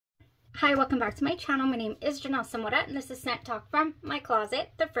Hi, welcome back to my channel. My name is Janelle Samora, and this is Scent Talk from my closet,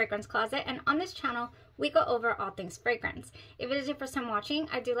 the fragrance closet. And on this channel, we go over all things fragrance. If it is your first time watching,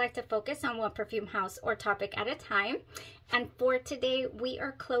 I do like to focus on one perfume house or topic at a time. And for today, we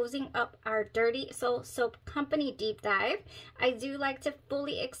are closing up our Dirty Soul Soap Company deep dive. I do like to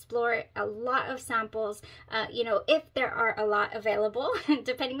fully explore a lot of samples, if there are a lot available,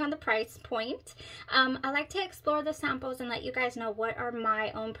 depending on the price point. I like to explore the samples and let you guys know what are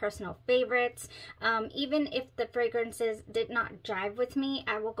my own personal favorites. Even if the fragrances did not jive with me,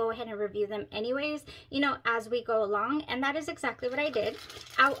 I will go ahead and review them anyways, as we go along. And that is exactly what I did.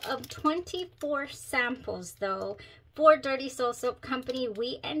 Out of 24 samples, though, for Dirty Soul Soap Company,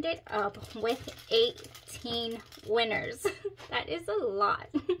 we ended up with 18 winners. That is a lot.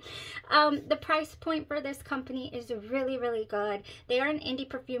 The price point for this company is really, really good. They are an indie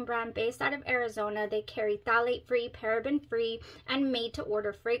perfume brand based out of Arizona. They carry phthalate-free, paraben-free, and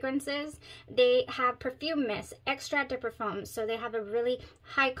made-to-order fragrances. They have perfume mist, extrait de parfum, so they have a really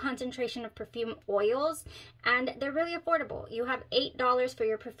high concentration of perfume oils, and they're really affordable. You have $8 for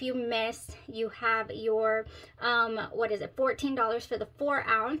your perfume mist. You have your $14 for the 4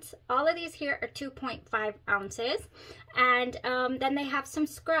 ounce. All of these here are 2.5 ounces. And then they have some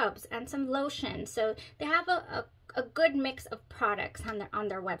scrubs and some lotion. So they have a good mix of products on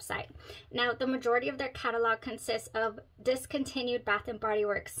their website. Now, the majority of their catalog consists of discontinued Bath & Body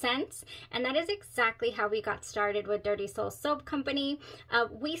Works scents, and that is exactly how we got started with Dirty Soul Soap Company.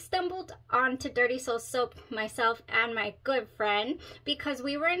 We stumbled onto Dirty Soul Soap, myself and my good friend, because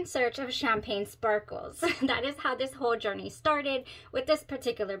we were in search of champagne sparkles. That is how this whole journey started with this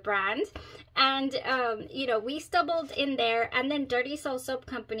particular brand. And, we stumbled in there, and then Dirty Soul Soap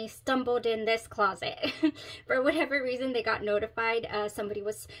Company stumbled in this closet. For whatever reason, they got notified. Somebody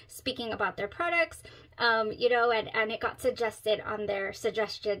was speaking about their products, and it got suggested on their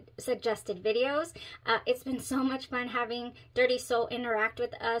suggested videos. It's been so much fun having Dirty Soul interact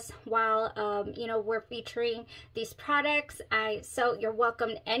with us while, we're featuring these products. So you're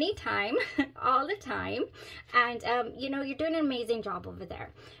welcome anytime, all the time. And, you're doing an amazing job over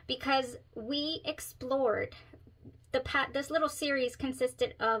there, because we explored this little series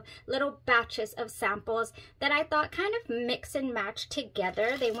consisted of little batches of samples that I thought kind of mix and match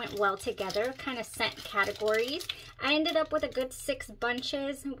together. They went well together, kind of scent categories. I ended up with a good 6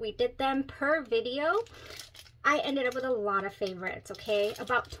 bunches. We did them per video. I ended up with a lot of favorites, okay?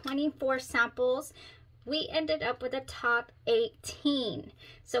 About 24 samples. We ended up with a top 18.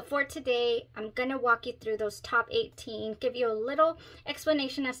 So for today, I'm gonna walk you through those top 18, give you a little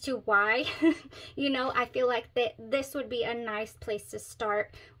explanation as to why, I feel like this would be a nice place to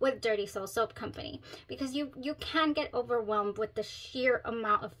start with Dirty Soul Soap Company, because you can get overwhelmed with the sheer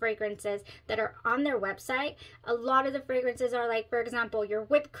amount of fragrances that are on their website. A lot of the fragrances are like, for example, your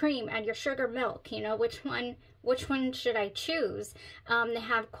whipped cream and your sugar milk, which one should I choose? They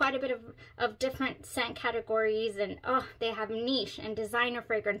have quite a bit of different scent categories, and they have niche and designer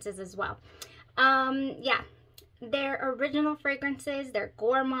fragrances as well. Their original fragrances, their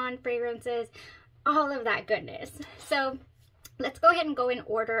gourmand fragrances, all of that goodness. So let's go ahead and go in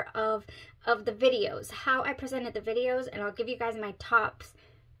order of the videos, how I presented the videos, and I'll give you guys my tops.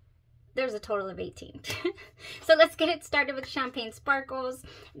 There's a total of 18. So let's get it started with Champagne Sparkles.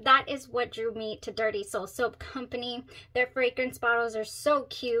 That is what drew me to Dirty Soul Soap Company. Their fragrance bottles are so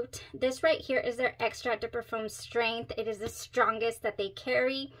cute. This right here is their Extrait de Parfum strength. It is the strongest that they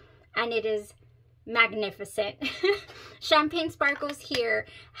carry, and it is magnificent. Champagne Sparkles here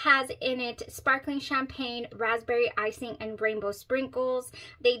has in it sparkling champagne, raspberry icing, and rainbow sprinkles.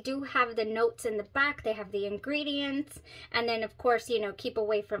 They do have the notes in the back. They have the ingredients, and then of course, keep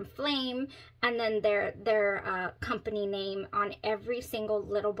away from flame, and then their company name on every single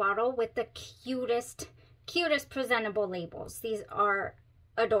little bottle with the cutest presentable labels. These are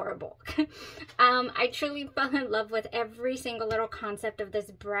adorable. I truly fell in love with every single little concept of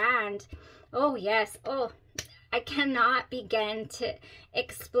this brand. Oh yes, I cannot begin to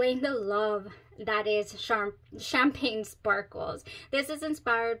explain the love that is Champagne Sparkles. This is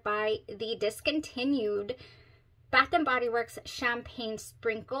inspired by the discontinued Bath & Body Works champagne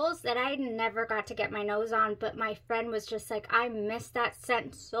sprinkles that I never got to get my nose on, but my friend was just like, I miss that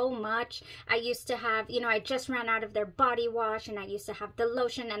scent so much. I used to have, I just ran out of their body wash, and I used to have the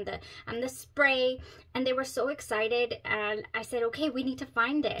lotion and the spray, and they were so excited, and I said, okay, we need to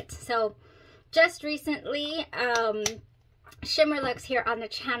find it. So just recently, Shimmerlux here on the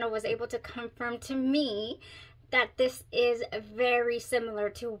channel was able to confirm to me that this is very similar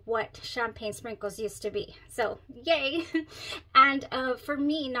to what champagne sprinkles used to be. So yay. And for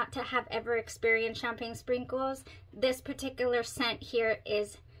me not to have ever experienced champagne sprinkles, this particular scent here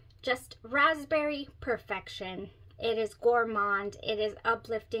is just raspberry perfection. It is gourmand, it is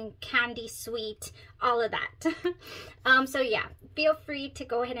uplifting, candy sweet, all of that. So yeah, feel free to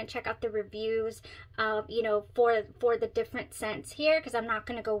go ahead and check out the reviews, you know, for the different scents here, because I'm not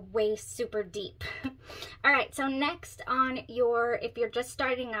going to go way super deep. All right, so next on your, if you're just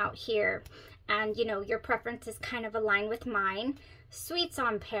starting out here and, you know, your preferences kind of align with mine, Sweets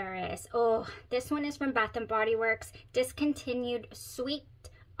on Paris. Oh, this one is from Bath & Body Works, discontinued Sweet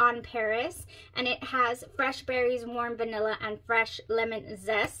on Paris, and it has fresh berries, warm vanilla, and fresh lemon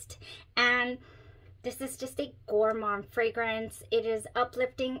zest. And this is just a gourmand fragrance. It is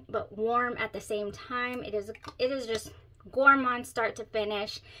uplifting but warm at the same time. It is just gourmand start to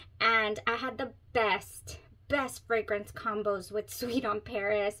finish, and I had the best fragrance combos with Sweet on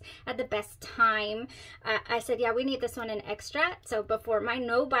Paris at the best time. I said, yeah, we need this one in extra. So before my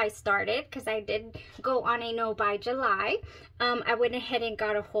no buy started, because I did go on a no buy July, I went ahead and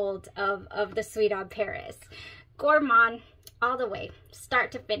got a hold of the Sweet on Paris. Gourmand all the way,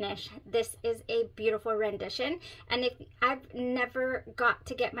 start to finish. This is a beautiful rendition, and if I've never got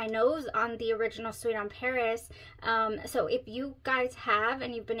to get my nose on the original Sweet on Paris, so if you guys have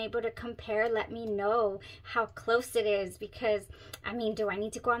and you've been able to compare, let me know how close it is, because I mean, do I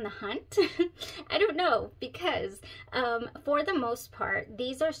need to go on the hunt? I don't know, because for the most part,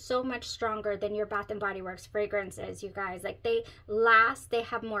 these are so much stronger than your Bath & Body Works fragrances, you guys. Like, they last, they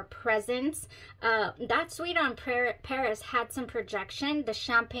have more presence. That Sweet on Paris had some projection. The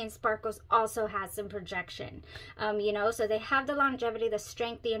Champagne Sparkles also has some projection, you know, so they have the longevity, the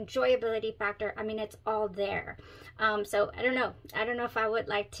strength, the enjoyability factor. I mean, it's all there. So I don't know if I would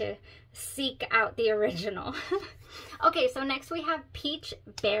like to seek out the original. Okay, so next we have Peach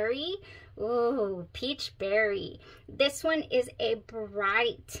Berry. Ooh, Peach Berry. This one is a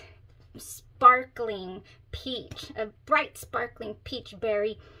bright, sparkling peach, a bright, sparkling peach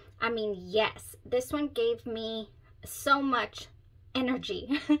berry. I mean, yes, this one gave me so much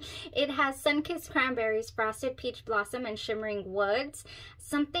energy. It has sun-kissed cranberries, frosted peach blossom, and shimmering woods.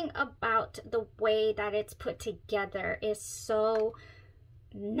 Something about the way that it's put together is so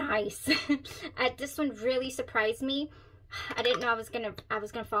nice. This one really surprised me. I didn't know I was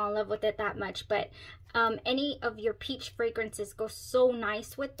gonna fall in love with it that much, but any of your peach fragrances go so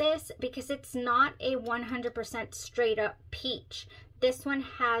nice with this, because it's not a 100% straight up peach. This one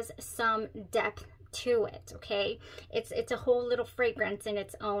has some depth to it, okay? It's a whole little fragrance in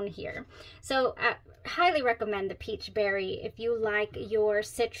its own here. So I highly recommend the Peach Berry if you like your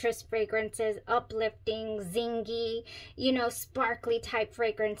citrus fragrances, uplifting, zingy, you know, sparkly type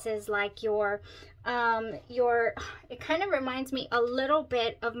fragrances, like your it kind of reminds me a little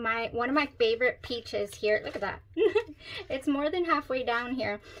bit of one of my favorite peaches here. Look at that. It's more than halfway down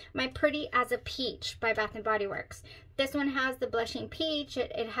here. My Pretty as a Peach by Bath & Body Works. This one has the blushing peach,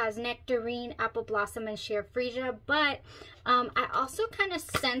 it has nectarine, apple blossom, and sheer freesia, but I also kind of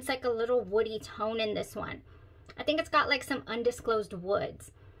sense like a little woody tone in this one. I think it's got like some undisclosed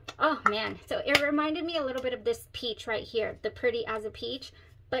woods. Oh man, so it reminded me a little bit of this peach right here, the Pretty as a Peach,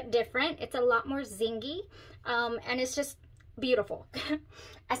 but different. It's a lot more zingy, and it's just beautiful.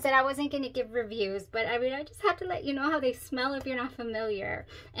 I said I wasn't going to give reviews, but I mean, I just have to let you know how they smell if you're not familiar,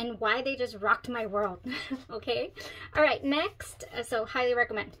 and why they just rocked my world. Okay? All right, next, so highly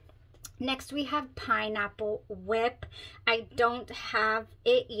recommend. Next, we have Pineapple Whip. I don't have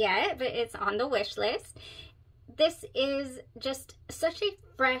it yet, but it's on the wish list. This is just such a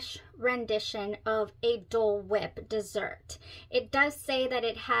fresh rendition of a Dole Whip dessert. It does say that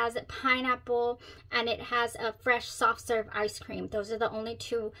it has pineapple and it has a fresh soft serve ice cream. Those are the only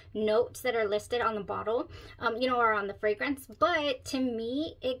two notes that are listed on the bottle, you know, or on the fragrance. But to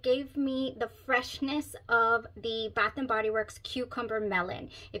me, it gave me the freshness of the Bath & Body Works Cucumber Melon.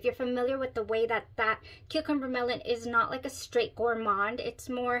 If you're familiar with the way that Cucumber Melon is not like a straight gourmand, it's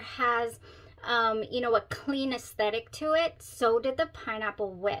more has you know, a clean aesthetic to it. So did the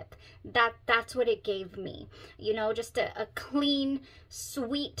Pineapple Whip. That's what it gave me, you know, just a clean,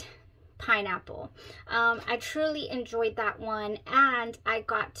 sweet pineapple. I truly enjoyed that one, and I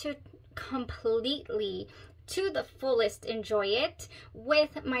got to completely, to the fullest, enjoy it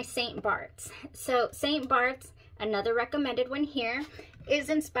with my St. Bart's. So St. Bart's, another recommended one here, is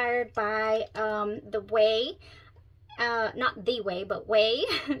inspired by the Way, not the Way, but Way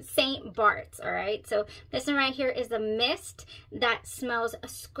St. Bart's. All right, so this one right here is a mist that smells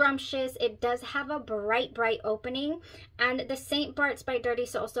scrumptious. It does have a bright opening, and the St. Bart's by Dirty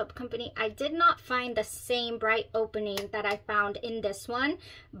Soul Soap Company, I did not find the same bright opening that I found in this one,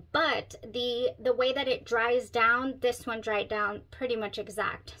 but the way that it dries down, this one dried down pretty much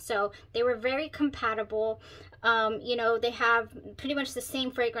exact. So they were very compatible. You know, they have pretty much the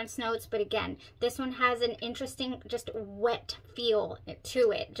same fragrance notes, but again, this one has an interesting, just wet feel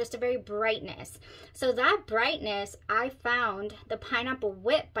to it, just a very brightness. So that brightness, I found the Pineapple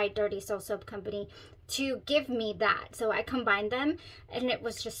Whip by Dirty Soul Soap Company to give me that. So I combined them and it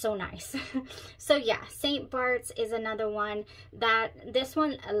was just so nice. So yeah, St. Bart's is another one that this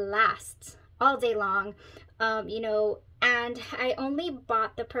one lasts all day long. You know, and I only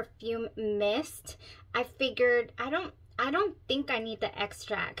bought the perfume mist. I figured I don't think I need the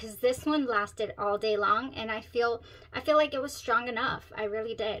extract because this one lasted all day long, and I feel like it was strong enough. I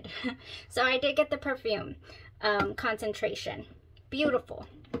really did. So I did get the perfume concentration. Beautiful.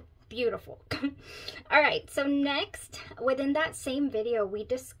 Beautiful. All right, so next, within that same video, we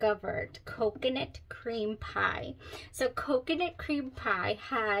discovered coconut cream pie. So coconut cream pie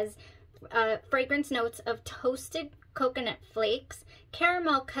has fragrance notes of toasted coconut flakes,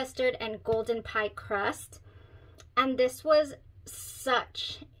 caramel custard, and golden pie crust. And this was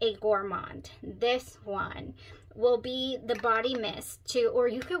such a gourmand. This one will be the body mist too, or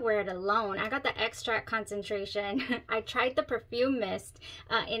you could wear it alone. I got the extract concentration. I tried the perfume mist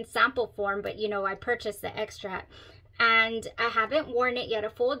in sample form, but you know, I purchased the extract. And I haven't worn it yet a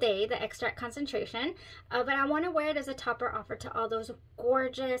full day, the extract concentration, but I want to wear it as a topper offer to all those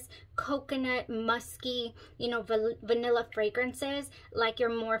gorgeous coconut, musky, you know, vanilla fragrances, like your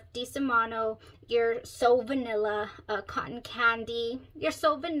Morphe di Simano, your So Vanilla Cotton Candy. Your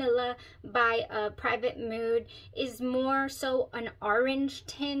So Vanilla by Private Mood is more so an orange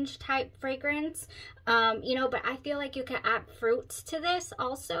tinge type fragrance, you know, but I feel like you can add fruits to this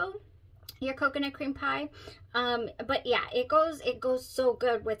also, your coconut cream pie. But yeah, it goes so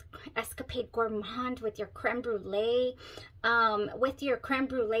good with Escapade Gourmand, with your creme brulee, with your creme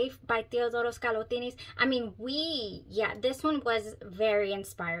brulee by Teodoro Scalotini's. I mean, yeah, this one was very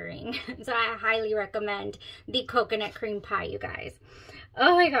inspiring. So I highly recommend the coconut cream pie, you guys.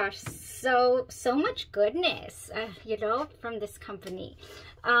 Oh my gosh, so much goodness, you know, from this company.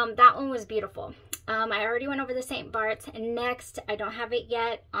 That one was beautiful. I already went over the St. Bart's. And next, I don't have it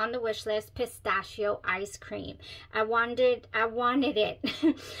yet on the wish list, pistachio ice cream. I wanted it.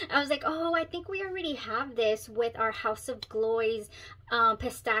 I was like, oh, I think we already have this with our House of Glory's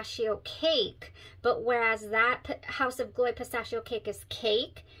pistachio cake. But whereas that House of Glory pistachio cake is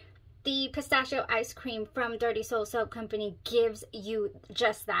cake, the pistachio ice cream from Dirty Soul Soap Company gives you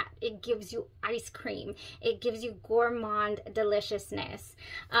just that. It gives you ice cream. It gives you gourmand deliciousness.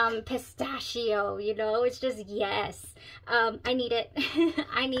 Pistachio, you know, it's just yes. I need it.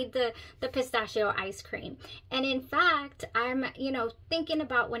 I need the pistachio ice cream. And in fact, I'm, you know, thinking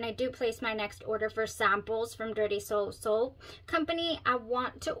about when I do place my next order for samples from Dirty Soul Soap Company, I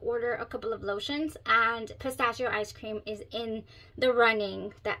want to order a couple of lotions, and pistachio ice cream is in the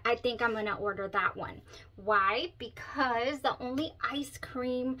running. That I think I'm gonna order that one. Why? Because the only ice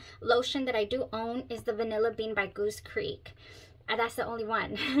cream lotion that I do own is the Vanilla Bean by Goose Creek. That's the only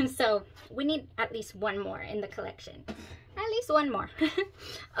one. So we need at least one more in the collection. At least one more.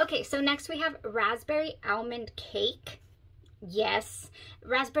 Okay, so next we have Raspberry Almond Cake. Yes,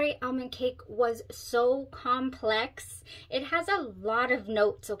 raspberry almond cake was so complex. It has a lot of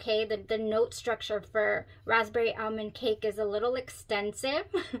notes, okay? The note structure for raspberry almond cake is a little extensive.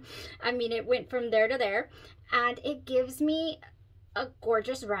 I mean, it went from there to there. And it gives me a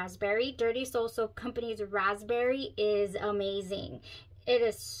gorgeous raspberry. Dirty Soul Soap Company's raspberry is amazing. It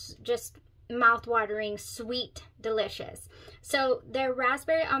is just mouth-watering, sweet, delicious. So their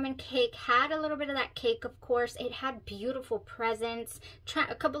raspberry almond cake had a little bit of that cake, of course. It had beautiful presents,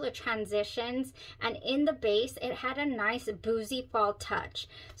 a couple of transitions, and in the base it had a nice boozy fall touch.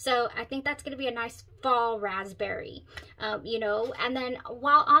 So I think that's going to be a nice fall raspberry, you know. And then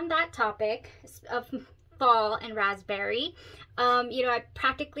while on that topic of fall and raspberry, you know, I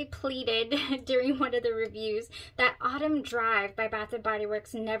practically pleaded during one of the reviews that Autumn Drive by Bath & Body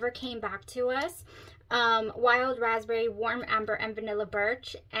Works never came back to us. Wild Raspberry, Warm Amber, and Vanilla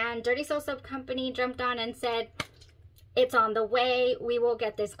Birch. And Dirty Soul Soap Company jumped on and said, it's on the way, we will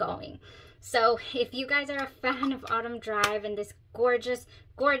get this going. So if you guys are a fan of Autumn Drive and this gorgeous,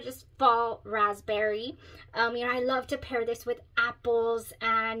 gorgeous fall raspberry, you know, I love to pair this with apples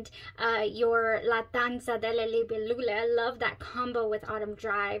and your La Danza delle Libellule. I love that combo with Autumn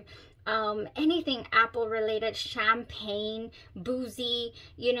Drive. Anything apple related, champagne, boozy,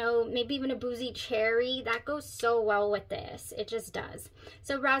 you know, maybe even a boozy cherry, that goes so well with this. It just does.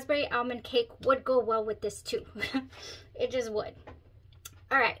 So raspberry almond cake would go well with this too. It just would.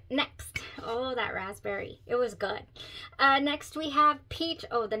 All right, next. Oh, that raspberry. It was good. Next we have peach.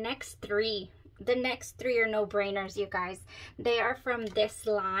 Oh, the next three. The next three are no-brainers, you guys. They are from this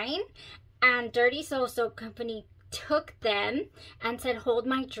line. And Dirty Soul Soap Company took them and said, hold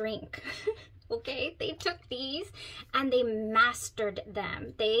my drink. Okay, they took these and they mastered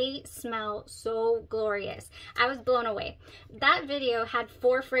them. They smell so glorious. I was blown away. That video had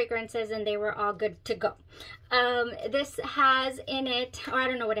 4 fragrances and they were all good to go. This has in it, or I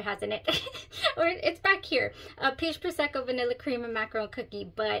don't know what it has in it, or it's back here, peach prosecco, vanilla cream, and macaron cookie.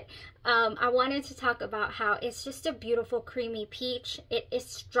 But I wanted to talk about how it's just a beautiful creamy peach. It is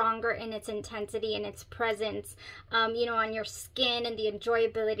stronger in its intensity and its presence, you know, on your skin, and the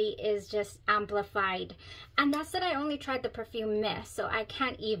enjoyability is just amplified. And that's that I only tried the Perfume Mist, so I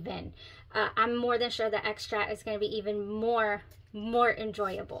can't even. I'm more than sure the extract is going to be even more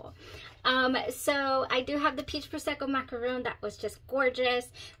enjoyable. So I do have the peach prosecco macaron. That was just gorgeous.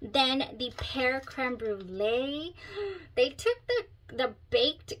 Then the pear creme brulee. They took the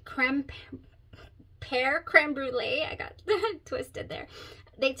baked pear creme brulee. I got twisted there.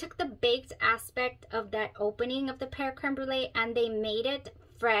 They took the baked aspect of that opening of the pear creme brulee and they made it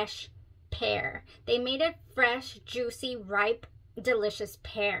fresh pear. They made it fresh, juicy, ripe, delicious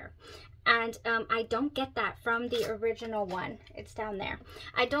pear. And I don't get that from the original one. It's down there.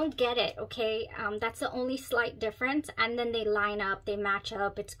 I don't get it, okay? That's the only slight difference. And then they line up, they match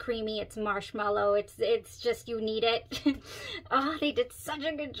up. It's creamy, it's marshmallow. It's just, you need it. Oh, they did such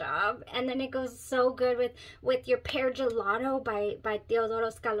a good job. And then it goes so good with your pear gelato by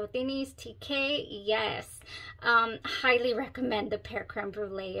Teodoro Scalotini's TK. Yes. Highly recommend the pear creme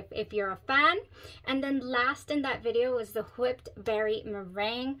brulee if you're a fan. And then last in that video was the whipped berry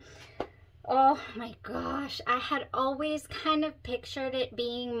meringue. Oh my gosh, I had always kind of pictured it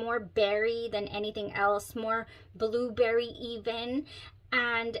being more berry than anything else, more blueberry even.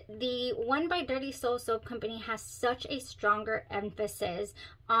 And the one by Dirty Soul Soap Company has such a stronger emphasis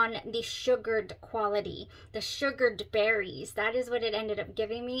on the sugared quality, the sugared berries. That is what it ended up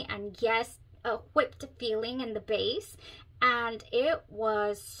giving me. And yes, a whipped feeling in the base. And it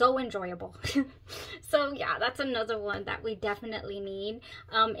was so enjoyable. So yeah, that's another one that we definitely need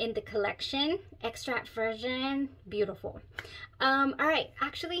in the collection. Extract version, beautiful. All right,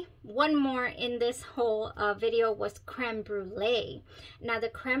 actually one more in this whole video was creme brulee. Now the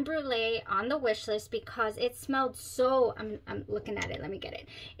creme brulee on the wish list because it smelled so, I'm looking at it, let me get it.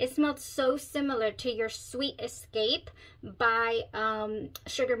 It smelled so similar to your Sweet Escape by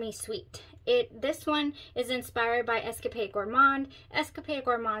Sugar Me Sweet. This one is inspired by Escapade Gourmand. Escapade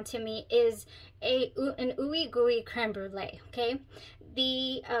Gourmand to me is an ooey gooey creme brulee, okay?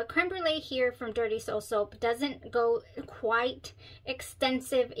 The creme brulee here from Dirty Soul Soap doesn't go quite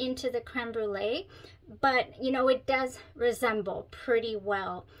extensive into the creme brulee, but you know, it does resemble pretty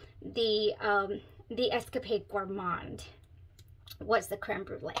well the Escapade Gourmand was the creme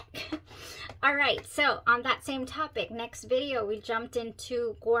brulee. All right, so on that same topic, next video we jumped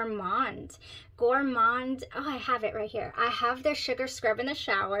into Gourmand. Gourmand, oh, I have it right here. I have their sugar scrub in the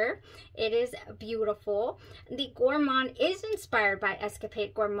shower. It is beautiful. The Gourmand is inspired by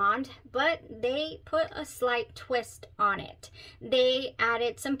Escapade Gourmand, but they put a slight twist on it. They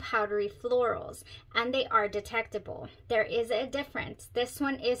added some powdery florals, and they are detectable. There is a difference. This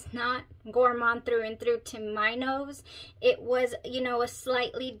one is not Gourmand through and through to my nose. It was, you know, a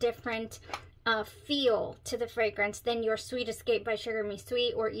slightly different feel to the fragrance than your Sweet Escape by Sugar Me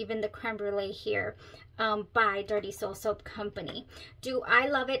Sweet, or even the creme brulee here by Dirty Soul Soap Company. Do I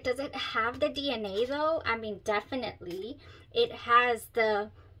love it? Does it have the DNA though? I mean, definitely. It has the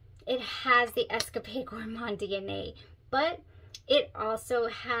Escapade Gourmand DNA, but it also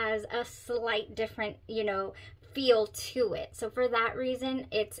has a slight different, you know, feel to it. So for that reason,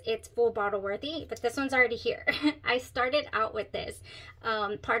 it's full bottle worthy, but this one's already here. I started out with this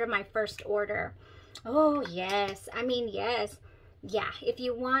part of my first order. Oh yes, I mean, yes, yeah, if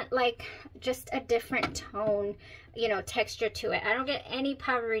you want like just a different tone, you know, texture to it. I don't get any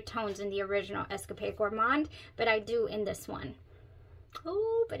powdery tones in the original Escapade Gourmand, but I do in this one.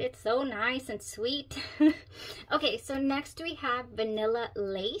 Oh, but it's so nice and sweet. Okay, so next we have Vanilla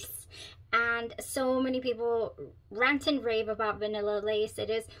Lace. And so many people rant and rave about Vanilla Lace. It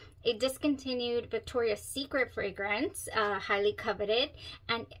is a discontinued Victoria's Secret fragrance, highly coveted.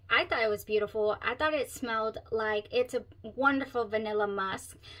 And I thought it was beautiful. I thought it smelled like it's a wonderful vanilla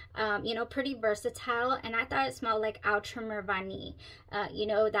musk, you know, pretty versatile. And I thought it smelled like Outremer Vanille, you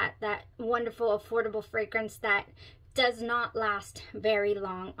know, that wonderful, affordable fragrance that does not last very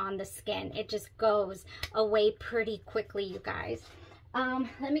long on the skin. It just goes away pretty quickly, you guys.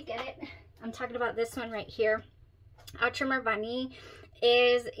 Let me get it. I'm talking about this one right here. Outremer Vanille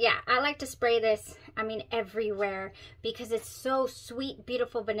is, yeah, I like to spray this, I mean, everywhere because it's so sweet,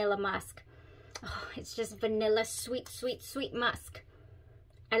 beautiful vanilla musk. Oh, it's just vanilla, sweet, sweet, sweet musk.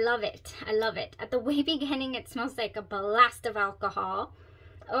 I love it. I love it. At the way beginning, it smells like a blast of alcohol.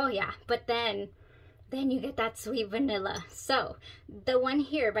 Oh yeah, but then you get that sweet vanilla. So the one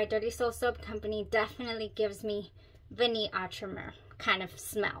here by Dirty Soul Soap Company definitely gives me vanille Atremer kind of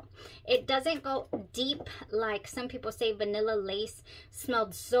smell. It doesn't go deep like some people say vanilla lace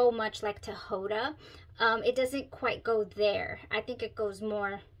smelled so much like Tahoda. It doesn't quite go there. I think it goes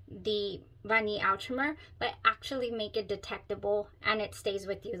more the vanilla Atremer, but actually make it detectable and it stays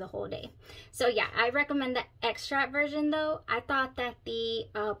with you the whole day. So yeah, I recommend the extract version though. I thought that the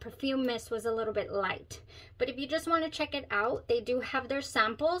perfume mist was a little bit light, but if you just want to check it out, they do have their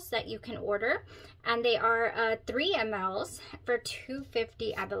samples that you can order, and they are 3 mls for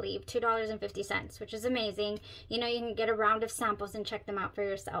 $2.50, I believe, $2.50, which is amazing. You know, you can get a round of samples and check them out for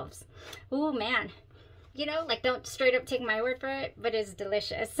yourselves. Oh man, you know, like, don't straight up take my word for it, but it's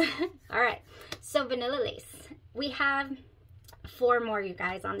delicious. All right, so vanilla lace. We have 4 more, you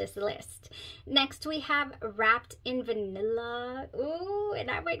guys, on this list. Next, we have Wrapped in Vanilla. Ooh,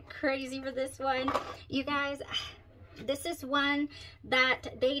 and I went crazy for this one. You guys, this is one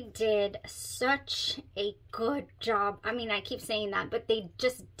that they did such a good job. I mean, I keep saying that, but they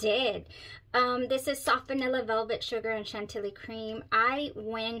just did. This is Soft Vanilla Velvet Sugar and Chantilly Cream. I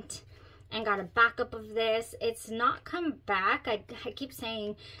went and got a backup of this. It's not come back. I keep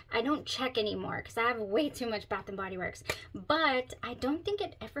saying I don't check anymore because I have way too much Bath and Body Works, but I don't think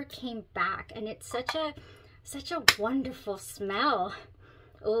it ever came back, and it's such a wonderful smell.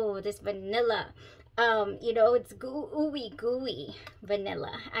 Oh, this vanilla, you know, it's ooey gooey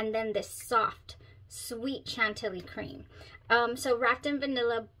vanilla, and then this soft sweet Chantilly cream. So Wrapped in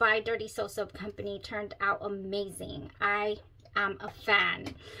Vanilla by Dirty Soul Soap Company turned out amazing. I am a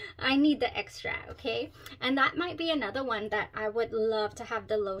fan. I need the extra, okay? And that might be another one that I would love to have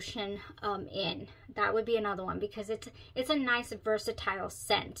the lotion in. That would be another one because it's a nice versatile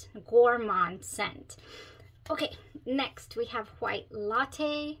scent, gourmand scent. Okay, next we have White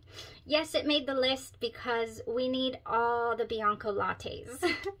Latte. Yes, it made the list because we need all the Bianco lattes.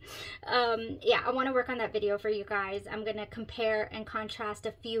 Yeah, I want to work on that video for you guys. I'm going to compare and contrast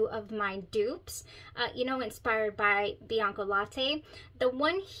a few of my dupes, you know, inspired by Bianco Latte. The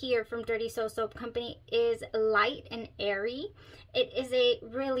one here from Dirty Soul Soap Company is light and airy. It is a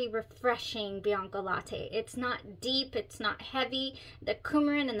really refreshing Bianco Latte. It's not deep, it's not heavy. The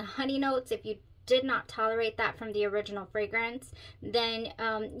coumarin and the honey notes, if you did not tolerate that from the original fragrance, then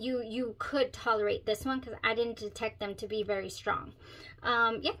you could tolerate this one because I didn't detect them to be very strong.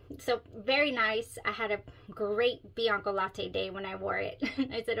 Yeah, so very nice. I had a great Bianco Latte day when I wore it.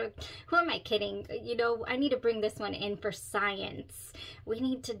 I said, oh, who am I kidding? You know, I need to bring this one in for science. We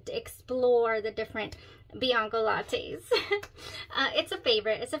need to explore the different Bianco lattes. It's a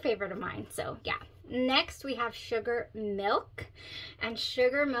favorite. It's a favorite of mine. So yeah. Next, we have Sugar Milk, and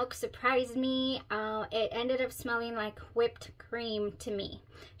Sugar Milk surprised me. It ended up smelling like whipped cream to me.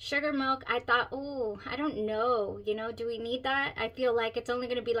 Sugar Milk, I thought, oh, I don't know, you know, do we need that? I feel like it's only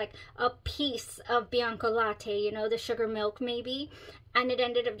going to be like a piece of Bianco Latte, you know, the Sugar Milk maybe. And it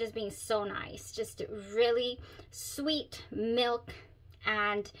ended up just being so nice, just really sweet milk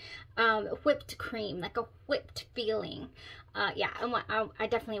and whipped cream, like a whipped feeling. Yeah, I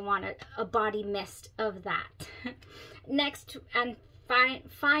definitely want a body mist of that. Next and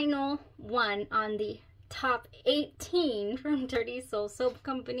final one on the top 18 from Dirty Soul Soap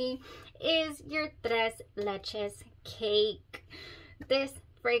Company is your Tres Leches Cake. This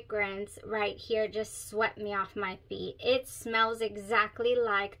fragrance right here just swept me off my feet. It smells exactly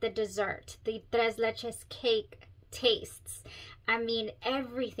like the dessert, the Tres Leches Cake tastes. I mean,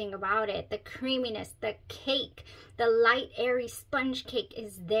 everything about it, the creaminess, the cake, the light, airy sponge cake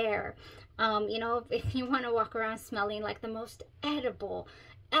is there. You know, if you want to walk around smelling like the most edible,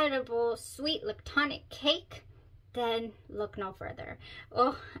 sweet lactonic cake, then look no further.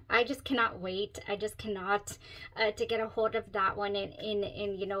 Oh, I just cannot wait. I just cannot to get a hold of that one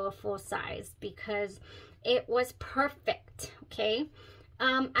in you know, a full size because it was perfect, okay?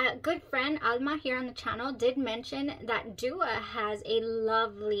 A good friend, Alma, here on the channel did mention that Dua has a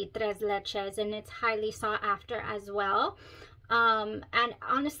lovely Tres Leches and it's highly sought after as well. And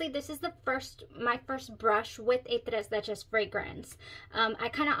honestly, this is my first brush with a Tres Leches fragrance. I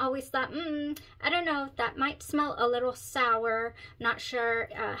kind of always thought, I don't know, that might smell a little sour. Not sure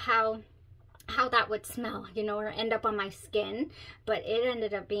how that would smell, you know, or end up on my skin. But it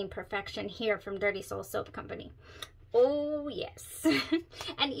ended up being perfection here from Dirty Soul Soap Company. Oh yes.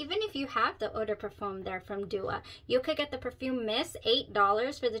 And even if you have the eau de parfum there from Dua, you could get the perfume mist,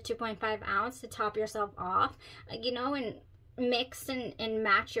 $8 for the 2.5 ounce to top yourself off, you know, and mix and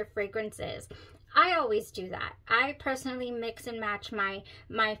match your fragrances. I always do that. I personally mix and match my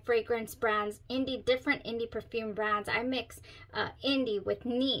fragrance brands, different indie perfume brands. I mix indie with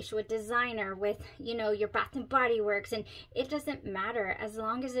niche, with designer, with, you know, your Bath and Body Works, and it doesn't matter as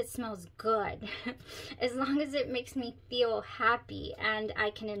long as it smells good. As long as it makes me feel happy and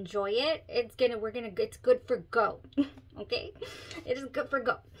I can enjoy it, it's good for go. Okay? It is good for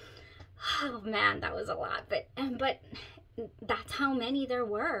go. Oh man, that was a lot, but that's how many there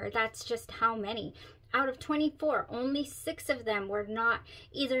were. That's just how many. Out of 24, only 6 of them were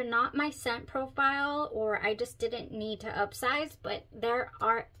either not my scent profile, or I just didn't need to upsize, but there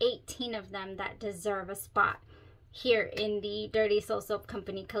are 18 of them that deserve a spot here in the Dirty Soul Soap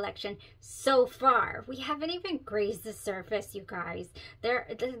Company collection so far. We haven't even grazed the surface, you guys. Their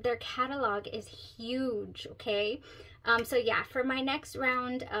catalog is huge, okay? So yeah, for my next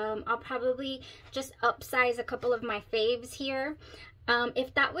round, I'll probably just upsize a couple of my faves here.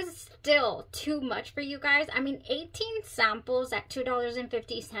 If that was still too much for you guys, I mean, 18 samples at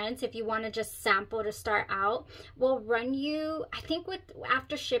 $2.50, if you want to just sample to start out, will run you, I think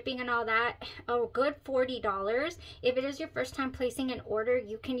after shipping and all that, a good $40. If it is your first time placing an order,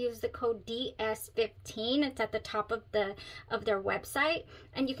 you can use the code DS15. It's at the top of their website,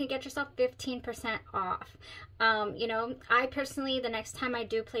 and you can get yourself 15% off. You know, I personally, the next time I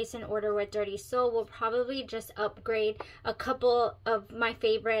do place an order with Dirty Soul, will probably just upgrade a couple of my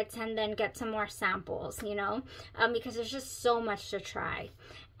favorites and then get some more samples, you know, because there's just so much to try.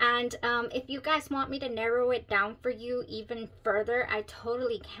 And if you guys want me to narrow it down for you even further, I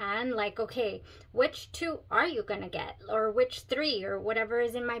totally can. Like, okay, which 2 are you gonna get, or which 3, or whatever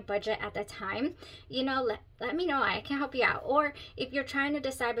is in my budget at the time, you know, let me know. I can help you out. Or if you're trying to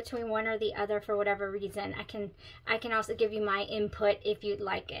decide between one or the other for whatever reason, I can also give you my input if you'd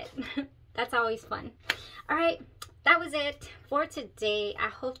like it. That's always fun. All right, that was it for today. I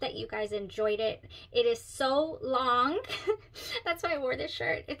hope that you guys enjoyed it. It is so long. That's why I wore this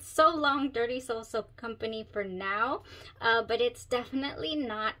shirt. It's so long, Dirty Soul Soap Company for now, but it's definitely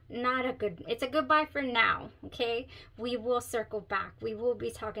not a good, it's a goodbye for now, okay? We will circle back. We will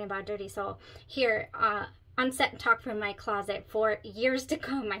be talking about Dirty Soul here on Set and Talk from my closet for years to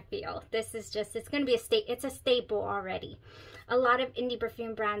come, I feel. This is just, it's going to be it's a staple already. A lot of indie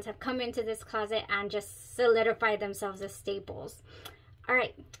perfume brands have come into this closet and just solidified themselves as staples. All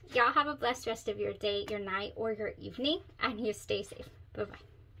right, y'all have a blessed rest of your day, your night, or your evening, and you stay safe. Bye-bye.